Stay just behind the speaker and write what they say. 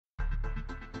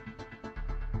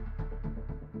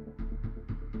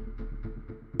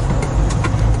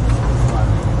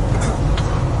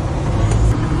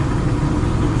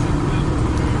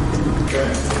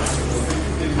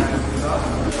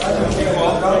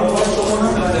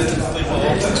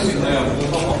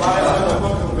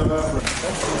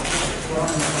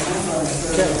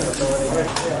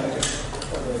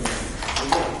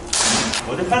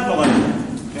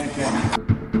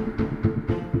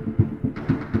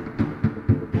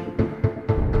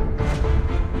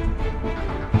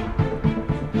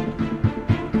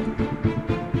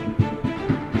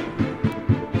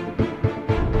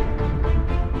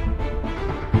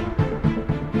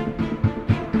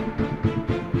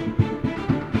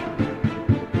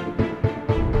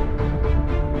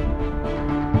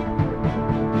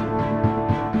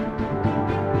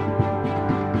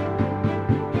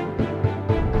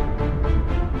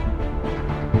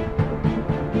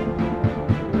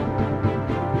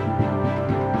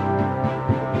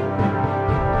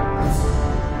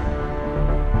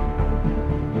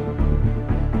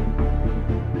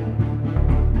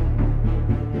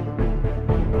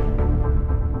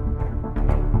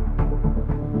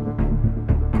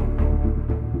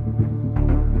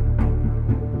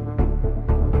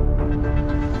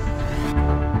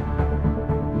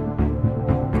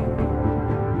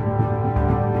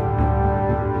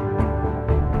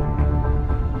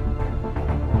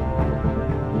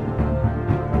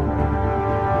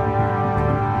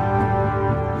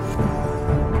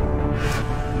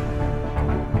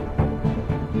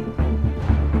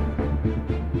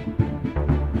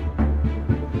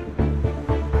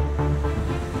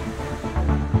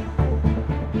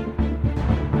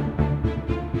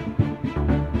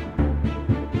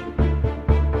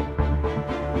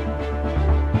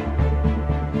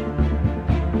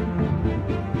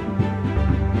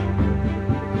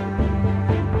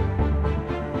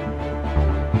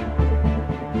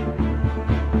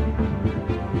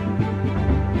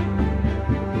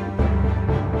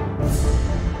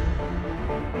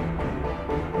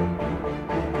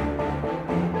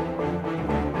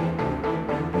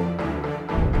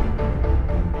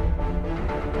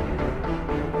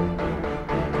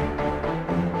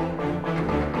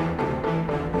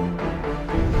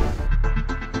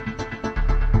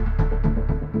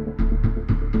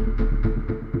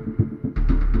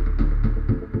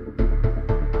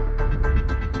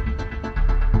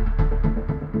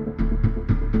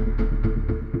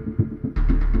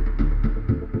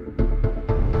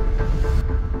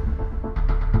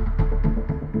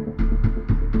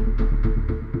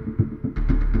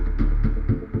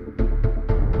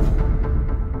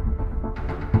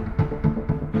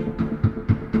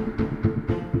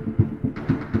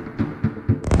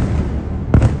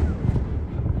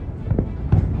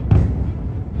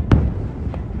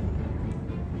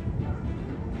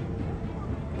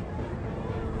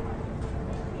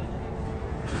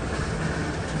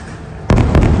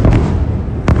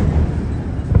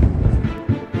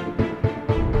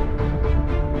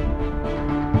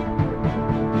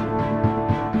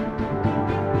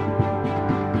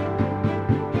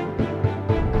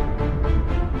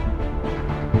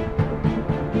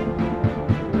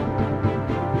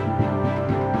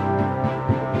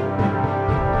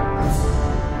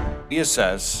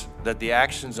assess that the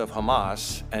actions of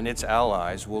Hamas and its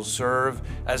allies will serve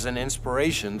as an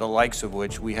inspiration, the likes of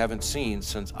which we haven't seen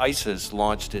since ISIS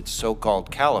launched its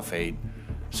so-called caliphate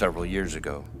several years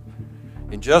ago.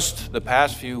 In just the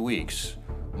past few weeks,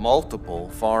 multiple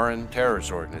foreign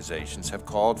terrorist organizations have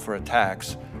called for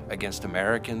attacks against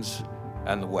Americans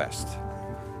and the West.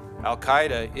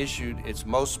 Al-Qaeda issued its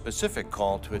most specific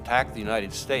call to attack the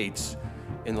United States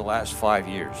in the last 5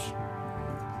 years.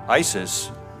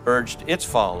 ISIS urged its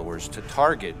followers to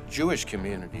target Jewish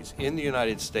communities in the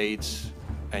United States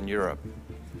and Europe.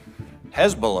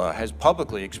 Hezbollah has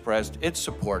publicly expressed its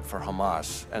support for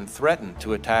Hamas and threatened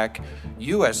to attack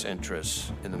U.S.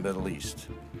 interests in the Middle East.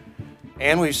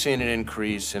 And we've seen an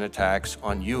increase in attacks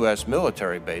on U.S.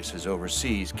 military bases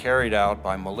overseas carried out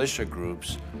by militia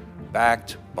groups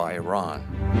backed by Iran.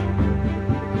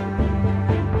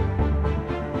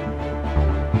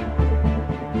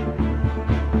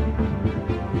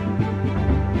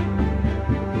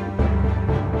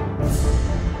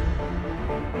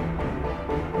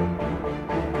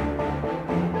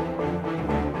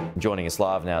 Joining us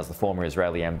live now is the former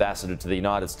Israeli ambassador to the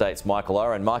United States, Michael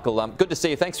Oren. Michael, good to see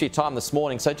you. Thanks for your time this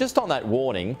morning. So just on that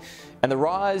warning and the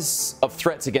rise of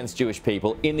threats against Jewish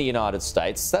people in the United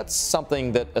States, that's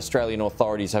something that Australian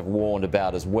authorities have warned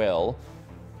about as well.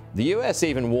 The US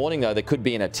even warning, though, there could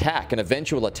be an attack, an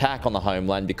eventual attack on the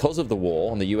homeland because of the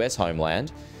war on the US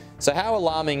homeland. So how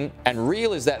alarming and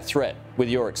real is that threat with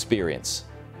your experience?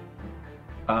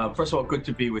 First of all, good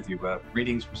to be with you.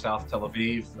 Greetings from South Tel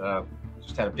Aviv.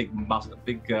 Just had a big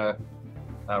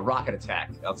rocket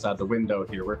attack outside the window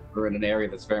here. We're in an area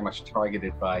that's very much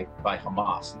targeted by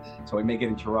Hamas, so we may get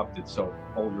interrupted. So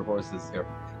hold your horses there.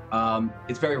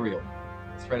 It's very real.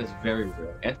 The threat is very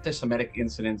real. Anti-Semitic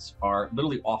incidents are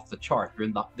literally off the chart.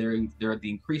 The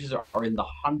increases are in the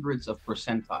hundreds of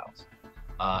percentiles.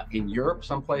 In Europe,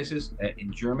 some places,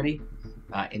 in Germany,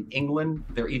 in England,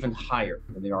 they're even higher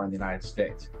than they are in the United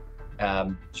States.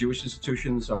 Jewish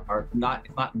institutions are not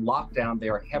locked down. They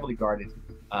are heavily guarded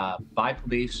by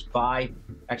police, by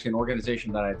actually an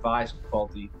organization that I advise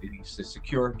called the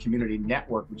Secure Community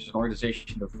Network, which is an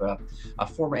organization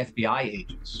of former FBI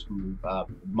agents who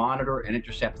monitor and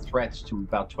intercept threats to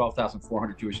about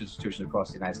 12,400 Jewish institutions across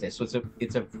the United States. So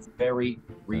it's a very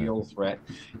real threat,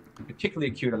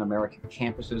 particularly acute on American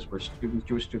campuses where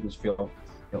Jewish students feel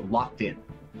locked in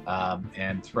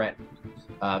and threatened.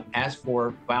 As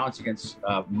for violence against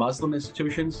Muslim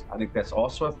institutions, I think that's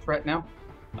also a threat now.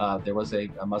 There was a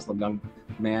Muslim young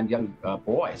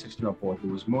boy, 16-year-old boy, who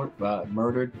was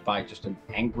murdered by just an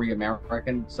angry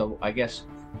American. So I guess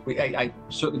I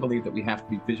certainly believe that we have to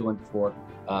be vigilant for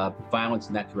violence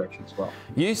in that direction as well.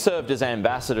 You served as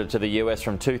ambassador to the US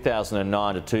from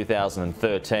 2009 to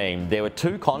 2013. There were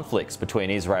two conflicts between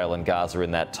Israel and Gaza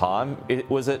in that time.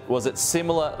 Was it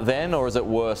similar then, or is it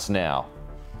worse now?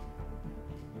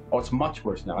 Oh, it's much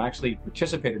worse now. I actually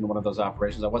participated in one of those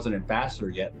operations. I wasn't an ambassador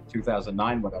yet in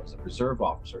 2009 when I was a reserve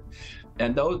officer.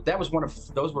 And those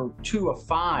were 2 of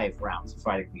 5 rounds of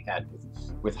fighting we had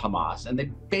with Hamas. And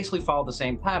they basically followed the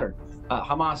same pattern.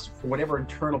 Hamas, for whatever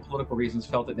internal political reasons,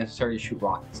 felt it necessary to shoot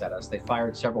rockets at us. They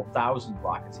fired several thousand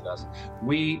rockets at us.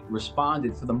 We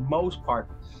responded, for the most part,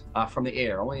 from the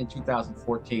air. Only in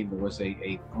 2014 there was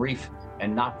a brief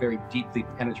and not very deeply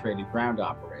penetrated ground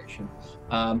operation.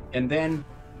 And then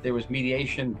there was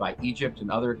mediation by Egypt and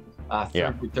other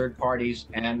third parties,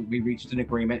 and we reached an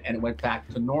agreement, and it went back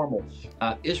to normal.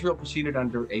 Israel proceeded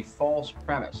under a false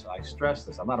premise. I stress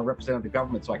this. I'm not a representative of the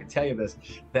government, so I can tell you this,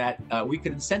 that we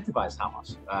could incentivize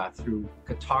Hamas through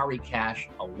Qatari cash,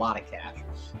 a lot of cash,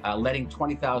 letting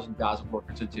 20,000 Gaza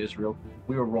workers into Israel.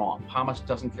 We were wrong. Hamas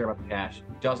doesn't care about the cash,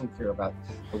 doesn't care about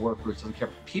the workers, doesn't care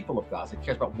about the people of Gaza. It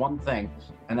cares about one thing,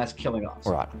 and that's killing us.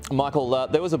 Right. Michael,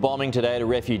 there was a bombing today at a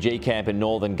refugee camp in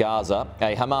northern Gaza.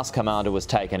 A Hamas commander was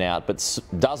taken out, but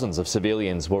dozens of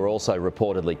civilians were also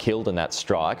reportedly killed in that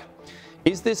strike.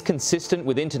 Is this consistent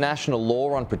with international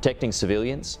law on protecting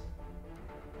civilians?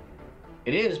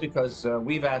 It is, because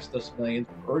we've asked the civilians,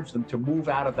 urged them to move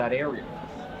out of that area.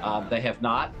 They have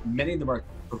not. Many of them are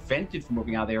prevented from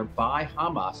moving out of there by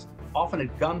Hamas, often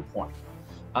at gunpoint,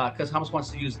 because Hamas wants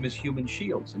to use them as human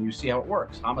shields, and you see how it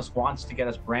works. Hamas wants to get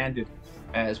us branded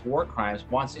as war crimes,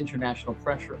 wants international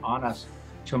pressure on us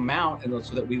to mount, and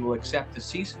so that we will accept a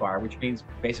ceasefire, which means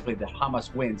basically that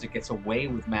Hamas wins. It gets away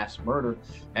with mass murder,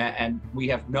 and we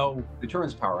have no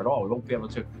deterrence power at all. We won't be able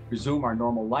to resume our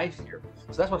normal life here.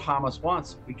 So that's what Hamas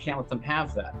wants. We can't let them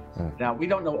have that. Now, we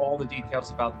don't know all the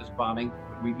details about this bombing.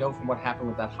 We know from what happened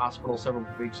with that hospital several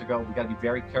weeks ago. We've got to be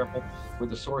very careful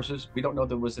with the sources. We don't know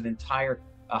there was an entire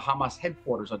Hamas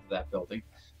headquarters under that building.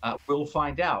 We'll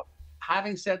find out.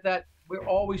 Having said that, we're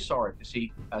always sorry to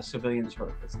see civilians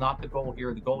hurt. It's not the goal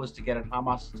here. The goal is to get at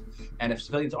Hamas. And if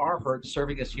civilians are hurt,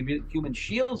 serving as human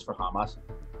shields for Hamas,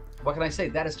 what can I say?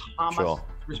 That is Hamas'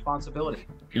 responsibility.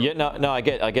 Yeah, no, I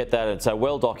get that. It's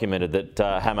well documented that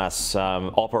Hamas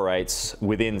operates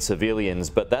within civilians,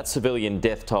 but that civilian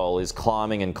death toll is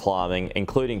climbing and climbing,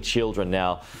 including children.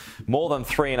 Now, more than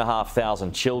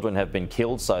 3,500 children have been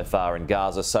killed so far in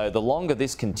Gaza. So the longer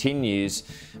this continues,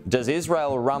 does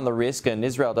Israel run the risk, and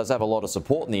Israel does have a lot of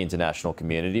support in the international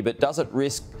community, but does it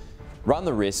run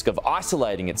the risk of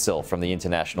isolating itself from the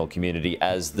international community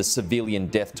as the civilian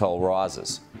death toll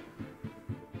rises?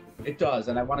 It does,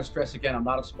 and I want to stress again, I'm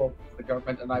not a spokesman for the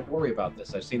government, and I worry about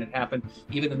this. I've seen it happen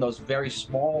even in those very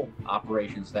small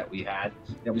operations that we had.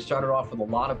 You know, we started off with a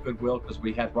lot of goodwill because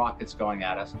we had rockets going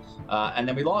at us, and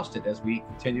then we lost it as we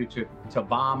continued to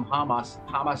bomb Hamas.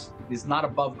 Hamas is not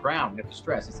above ground, we have to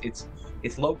stress.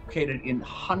 It's located in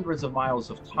hundreds of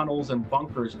miles of tunnels and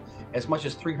bunkers, as much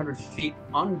as 300 feet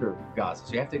under Gaza.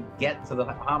 So you have to get to the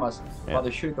Hamas while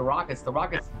they're shooting the rockets. The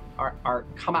rockets are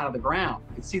come out of the ground.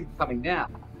 You can see them coming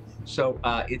down. So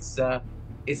it's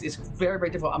very, very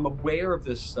difficult. I'm aware of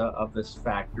this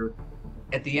factor.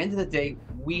 At the end of the day,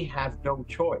 we have no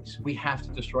choice. We have to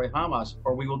destroy Hamas,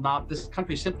 or we will not. This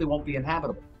country simply won't be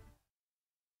inhabitable.